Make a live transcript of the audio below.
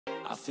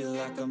I feel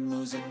like I'm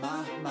losing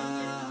my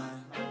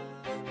mind.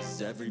 Is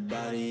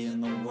everybody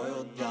in the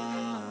world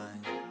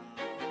blind?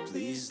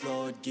 Please,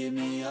 Lord, give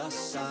me a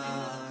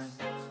sign,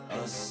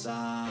 a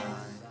sign.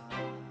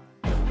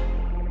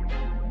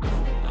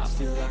 I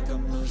feel like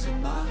I'm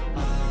losing my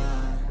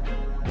mind.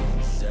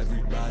 Is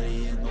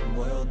everybody in the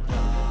world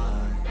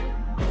blind?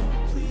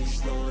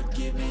 Please, Lord,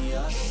 give me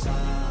a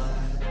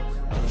sign,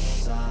 a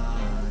sign.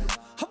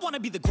 I wanna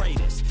be the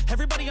greatest.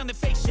 Everybody on the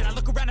fake shit. I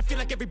look around and feel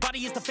like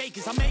everybody is the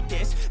fakest. I make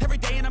this every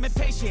day and I'm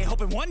impatient,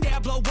 hoping one day I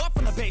blow up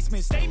from the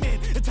basement.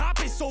 Statement, the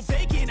top is so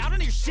vacant. I don't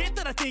hear shit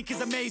that I think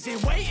is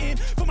amazing. Waiting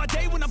for my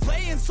day when I'm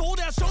playing sold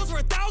out shows for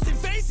 1,000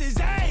 faces.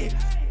 Hey,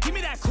 give me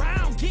that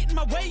crown, get in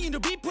my way and to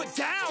be put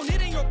down. It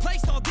ain't your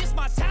place, all this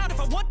my town. If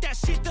I want that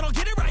shit, then I'll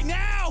get it right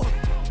now.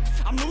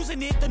 I'm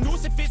losing it, the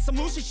noose it fits. I'm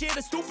losing shit,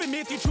 a stupid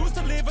myth. You choose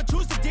to live or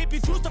choose to dip. You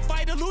choose to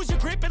fight or lose your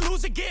grip and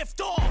lose a gift.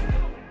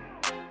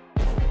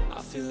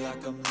 I feel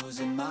like I'm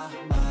losing my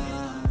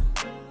mind.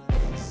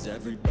 Is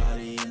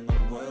everybody in the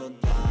world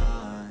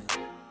blind?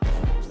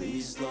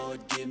 Please, Lord,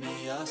 give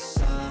me a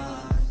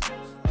sign,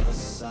 a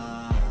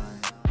sign.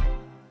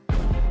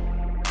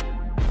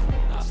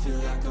 I feel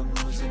like I'm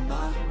losing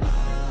my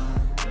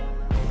mind.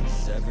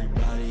 Is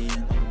everybody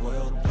in the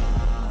world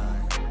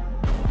blind?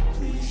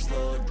 Please,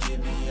 Lord,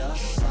 give me a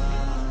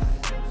sign,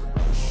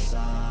 a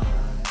sign.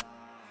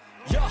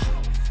 Yeah.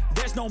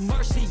 There's no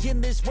mercy in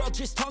this world,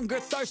 just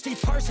hunger-thirsty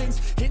persons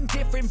in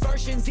different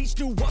versions. Each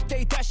new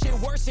update, that shit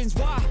worsens.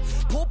 Why?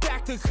 Pull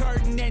back the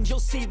curtain and you'll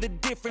see the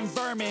different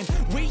vermin.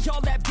 We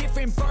all have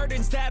different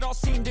burdens that all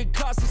seem to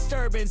cause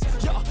disturbance.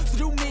 Yo, so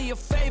do me a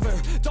favor,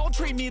 don't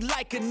treat me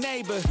like a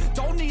neighbor.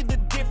 Don't need the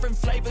different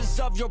flavors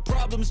of your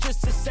problems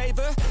just to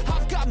savor.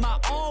 I've got my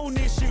own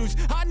issues,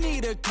 I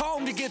need a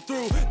comb to get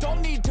through.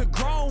 Don't need to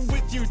groan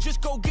with you, just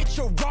go get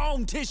your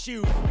own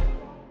tissue.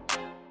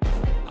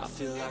 I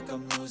feel like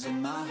I'm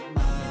losing my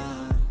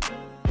mind.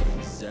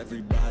 Is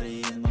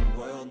everybody in the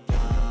world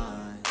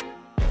blind?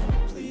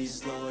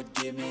 Please, Lord,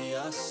 give me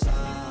a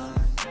sign,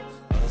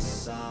 a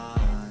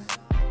sign.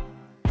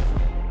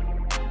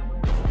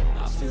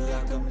 I feel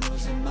like I'm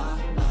losing my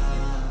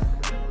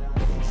mind.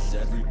 Is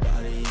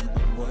everybody in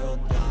the world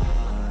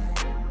blind?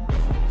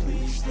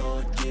 Please,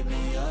 Lord, give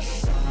me a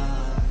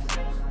sign,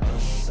 a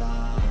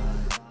sign.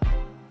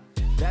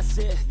 That's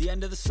it, the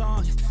end of the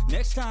song.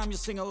 Next time you'll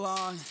sing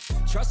along.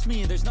 Trust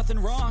me, there's nothing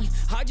wrong.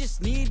 I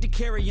just need to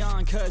carry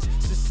on, cause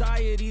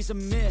society's a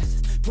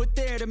myth put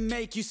there to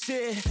make you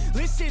sit.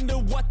 Listen to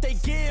what they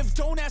give.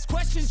 Don't ask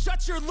questions,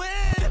 shut your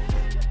lid.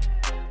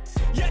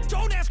 Yeah,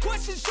 don't ask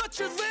questions, shut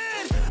your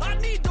lid. I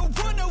need to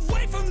run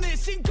away from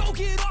this and go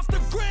get off the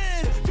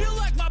grid. Feel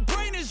like my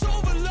brain is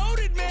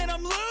overloaded, man,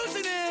 I'm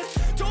losing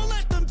it. Don't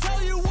let them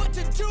tell you what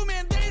to do,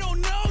 man, they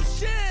don't know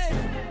shit.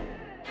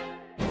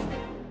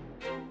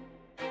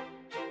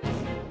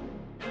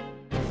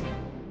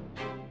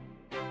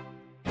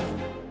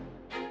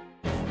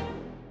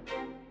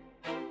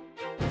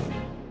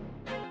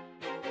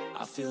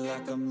 I feel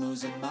like I'm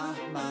losing my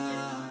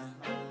mind.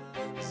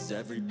 Is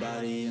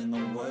everybody in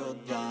the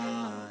world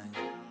blind?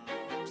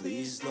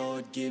 Please,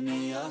 Lord, give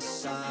me a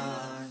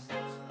sign,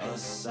 a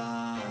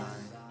sign.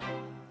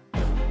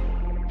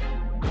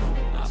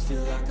 I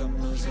feel like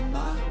I'm losing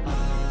my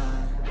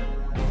mind.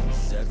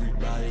 Is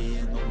everybody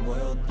in the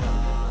world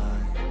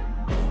blind?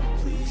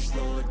 Please,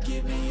 Lord,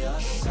 give me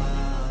a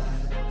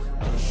sign,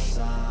 a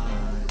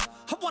sign.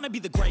 I wanna be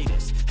the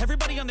greatest.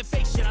 Everybody on the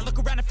fake shit. I look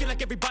around and feel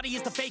like everybody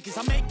is the fakest.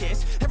 I make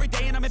this every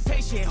day and I'm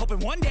impatient, hoping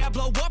one day I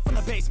blow up from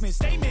the basement.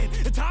 Statement,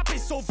 the top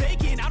is so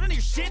vacant. I don't hear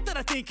shit that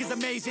I think is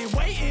amazing.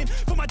 Waiting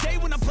for my day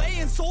when I'm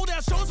playing sold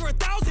out shows for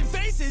 1,000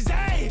 faces.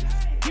 Hey,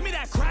 give me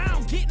that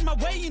crown, get in my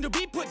way and to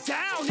be put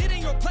down. It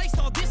ain't your place,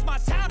 all this my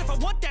town. If I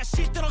want that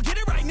shit, then I'll get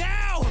it right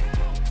now.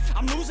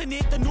 I'm losing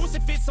it, the noose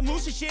it fits. I'm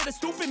losing shit, a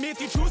stupid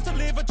myth. You choose to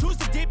live or choose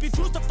to dip. You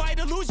choose to fight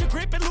or lose your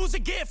grip and lose a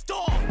gift.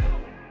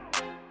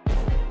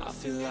 I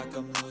feel like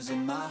I'm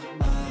losing my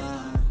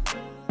mind.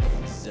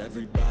 Is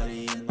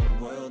everybody in the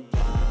world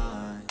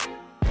blind?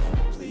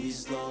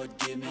 Please, Lord,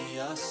 give me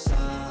a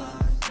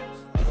sign,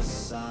 a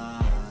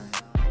sign.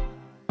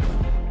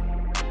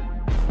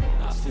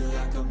 I feel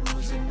like I'm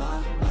losing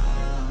my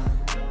mind.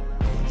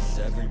 Is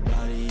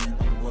everybody in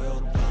the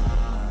world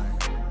blind?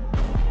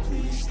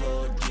 Please,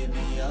 Lord, give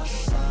me a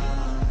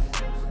sign,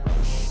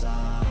 a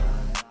sign.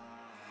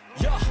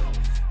 Yeah.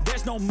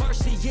 There's no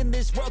mercy in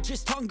this world,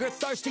 just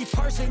hunger-thirsty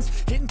persons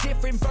in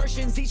different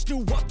versions. Each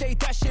new update,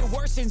 that shit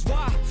worsens.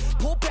 Why?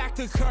 Pull back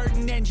the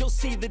curtain and you'll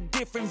see the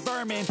different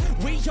vermin.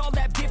 We all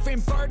have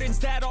different burdens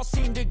that all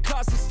seem to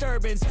cause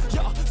disturbance.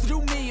 Yo, so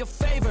do me a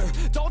favor,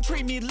 don't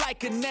treat me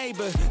like a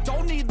neighbor.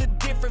 Don't need the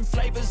different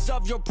flavors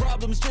of your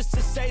problems just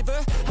to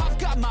savor. I've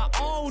got my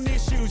own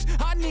issues,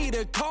 I need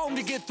a comb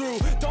to get through.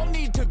 Don't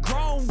need to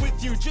groan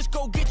with you, just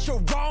go get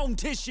your own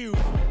tissue.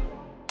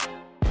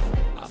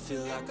 I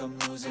feel like I'm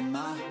losing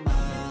my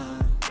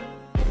mind.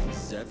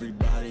 Is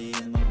everybody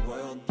in the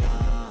world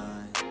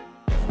blind?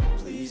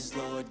 Please,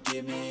 Lord,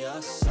 give me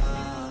a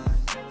sign,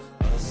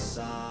 a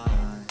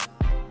sign.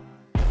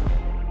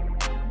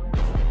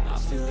 I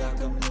feel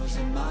like I'm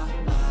losing my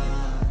mind.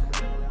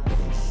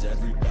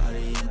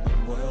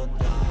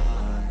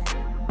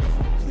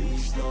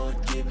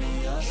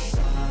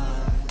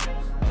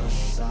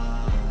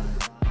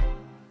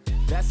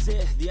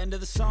 end of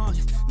the song.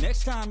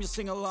 Next time you'll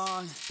sing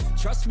along.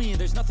 Trust me,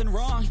 there's nothing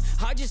wrong.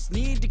 I just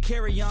need to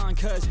carry on,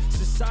 cause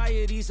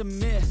society's a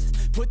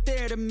myth put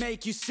there to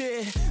make you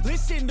sit.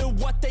 Listen to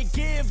what they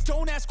give.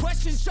 Don't ask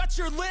questions, shut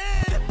your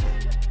lid.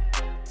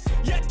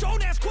 Yeah,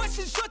 don't ask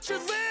questions, shut your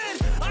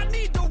lid. I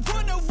need to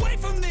run away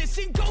from this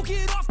and go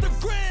get off the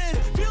grid.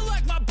 Feel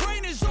like my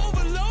brain is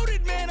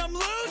overloaded, man, I'm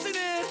losing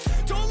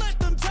it. Don't let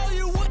them tell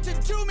you what to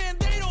do, man,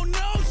 they don't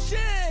know shit.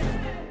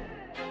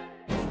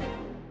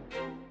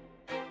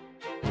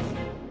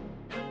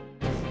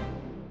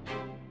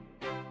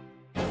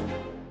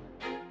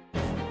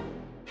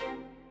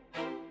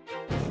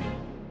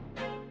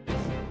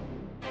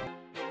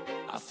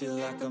 I feel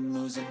like I'm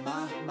losing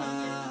my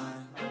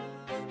mind.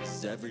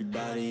 Is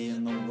everybody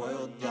in the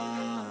world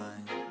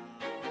blind?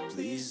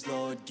 Please,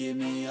 Lord, give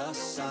me a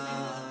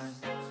sign,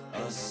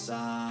 a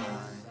sign.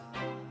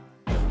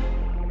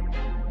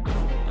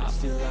 I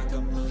feel like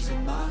I'm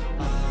losing my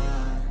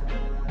mind.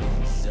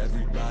 Is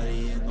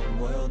everybody in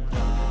the world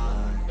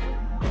blind?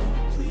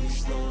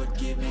 Please, Lord,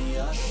 give me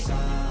a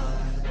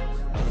sign,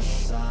 a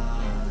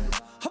sign.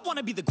 I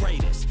wanna be the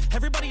greatest.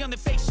 Everybody on the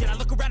fake shit. I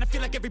look around and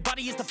feel like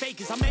everybody is the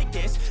fakest. I make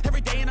this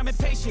every day and I'm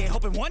impatient,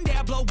 hoping one day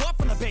I blow up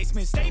from the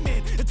basement.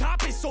 Statement, the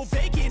top is so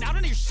vacant. I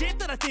don't hear shit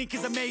that I think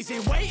is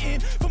amazing. Waiting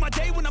for my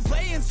day when I'm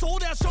playing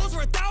sold out shows for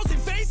 1,000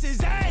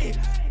 faces. Hey,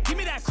 give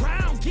me that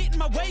crown, get in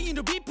my way and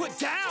to be put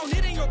down.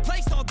 It ain't your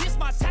place, no, this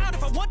my town.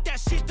 If I want that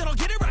shit, then I'll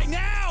get it right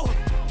now.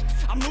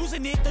 I'm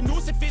losing it, the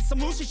noose it fits, some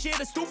losing shit,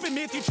 a stupid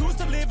myth. You choose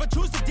to live or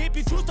choose to dip,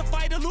 you choose to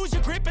fight or lose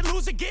your grip and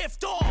lose a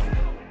gift.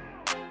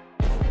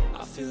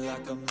 I feel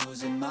like I'm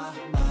losing my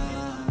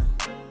mind.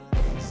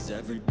 Is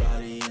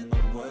everybody in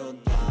the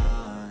world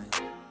blind?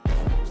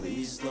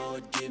 Please,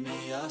 Lord, give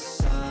me a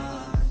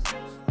sign,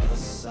 a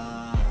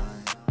sign.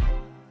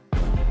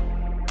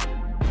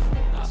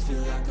 I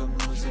feel like I'm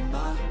losing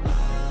my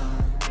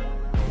mind.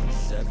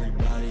 Is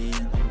everybody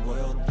in the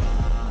world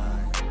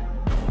blind?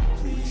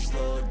 Please,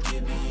 Lord,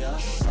 give me a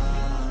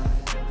sign,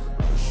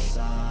 a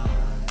sign.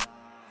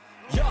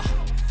 Yeah.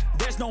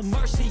 There's no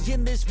mercy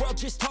in this world,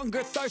 just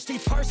hunger-thirsty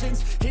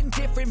persons in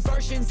different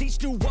versions.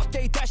 Each new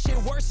update, that shit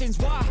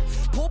worsens. Why?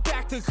 Pull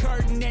back the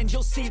curtain and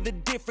you'll see the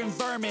different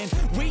vermin.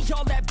 We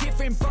all have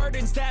different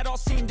burdens that all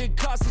seem to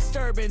cause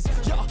disturbance.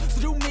 Yo,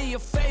 so do me a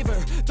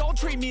favor, don't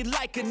treat me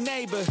like a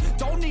neighbor.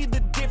 Don't need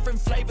the different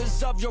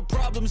flavors of your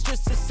problems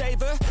just to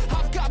savor.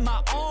 I've got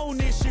my own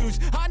issues,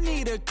 I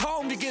need a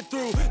comb to get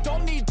through.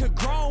 Don't need to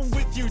groan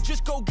with you,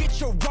 just go get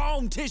your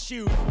own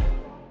tissue.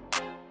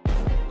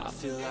 I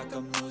feel like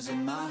I'm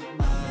losing my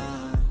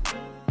mind.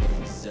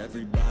 Is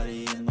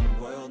everybody in the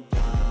world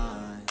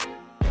blind?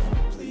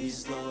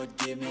 Please, Lord,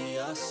 give me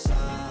a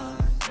sign,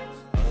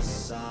 a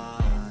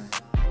sign.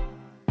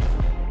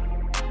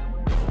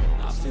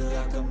 I feel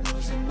like I'm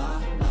losing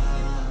my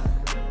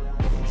mind.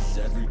 Is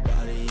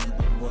everybody in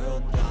the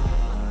world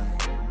blind?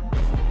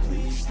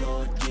 Please,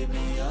 Lord, give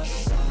me a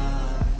sign.